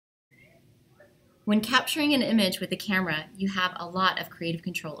When capturing an image with a camera, you have a lot of creative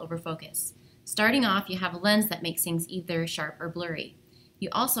control over focus. Starting off, you have a lens that makes things either sharp or blurry. You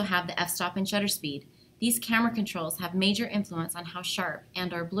also have the f-stop and shutter speed. These camera controls have major influence on how sharp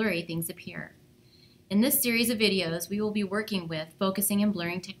and/or blurry things appear. In this series of videos, we will be working with focusing and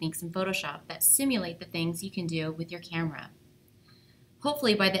blurring techniques in Photoshop that simulate the things you can do with your camera.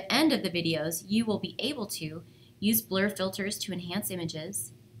 Hopefully, by the end of the videos, you will be able to use blur filters to enhance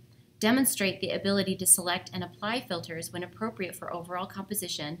images, demonstrate the ability to select and apply filters when appropriate for overall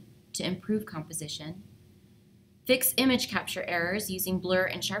composition to improve composition, fix image capture errors using blur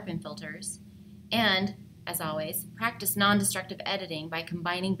and sharpen filters, and, as always, practice non-destructive editing by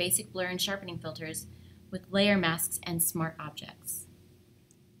combining basic blur and sharpening filters with layer masks and smart objects.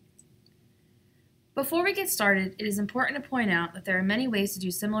 Before we get started, it is important to point out that there are many ways to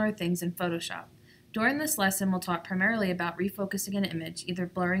do similar things in Photoshop. During this lesson, we'll talk primarily about refocusing an image, either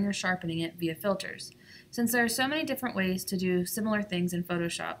blurring or sharpening it via filters. Since there are so many different ways to do similar things in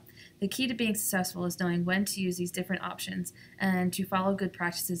Photoshop, the key to being successful is knowing when to use these different options and to follow good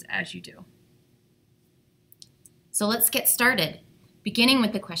practices as you do. So let's get started, beginning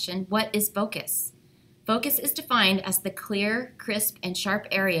with the question, what is focus? Focus is defined as the clear, crisp, and sharp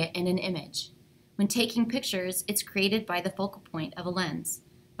area in an image. When taking pictures, it's created by the focal point of a lens,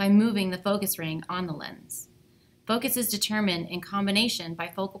 by moving the focus ring on the lens. Focus is determined in combination by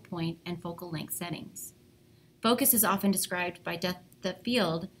focal point and focal length settings. Focus is often described by depth of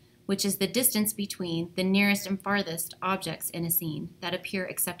field, which is the distance between the nearest and farthest objects in a scene that appear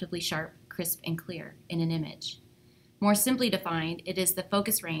acceptably sharp, crisp, and clear in an image. More simply defined, it is the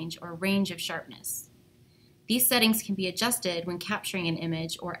focus range or range of sharpness. These settings can be adjusted when capturing an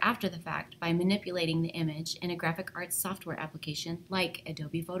image or after the fact by manipulating the image in a graphic arts software application like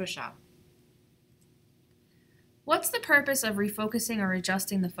Adobe Photoshop. What's the purpose of refocusing or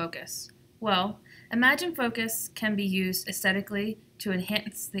adjusting the focus? Well, imagine focus can be used aesthetically to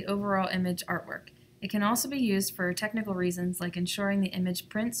enhance the overall image artwork. It can also be used for technical reasons like ensuring the image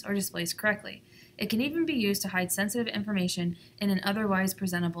prints or displays correctly. It can even be used to hide sensitive information in an otherwise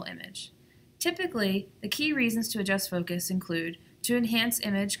presentable image. Typically, the key reasons to adjust focus include to enhance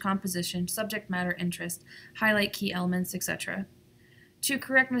image composition, subject matter interest, highlight key elements, etc. To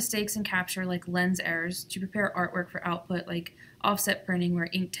correct mistakes in capture like lens errors, to prepare artwork for output like offset printing where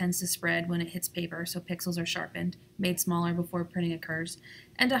ink tends to spread when it hits paper so pixels are sharpened, made smaller before printing occurs,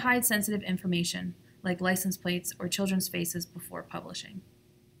 and to hide sensitive information like license plates or children's faces before publishing.